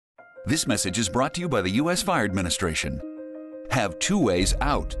This message is brought to you by the U.S. Fire Administration. Have two ways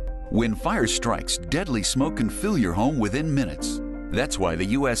out. When fire strikes, deadly smoke can fill your home within minutes. That's why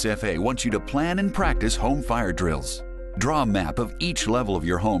the USFA wants you to plan and practice home fire drills. Draw a map of each level of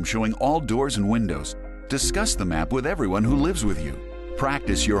your home showing all doors and windows. Discuss the map with everyone who lives with you.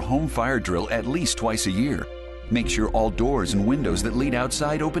 Practice your home fire drill at least twice a year. Make sure all doors and windows that lead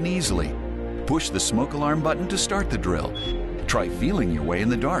outside open easily. Push the smoke alarm button to start the drill. Try feeling your way in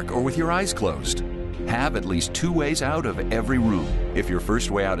the dark or with your eyes closed. Have at least two ways out of every room. If your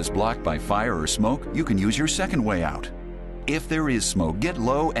first way out is blocked by fire or smoke, you can use your second way out. If there is smoke, get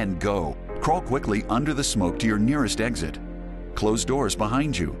low and go. Crawl quickly under the smoke to your nearest exit. Close doors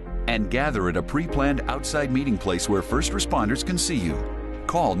behind you and gather at a pre-planned outside meeting place where first responders can see you.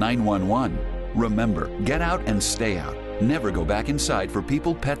 Call 911. Remember, get out and stay out. Never go back inside for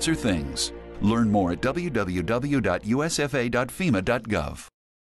people, pets, or things. Learn more at www.usfa.fema.gov.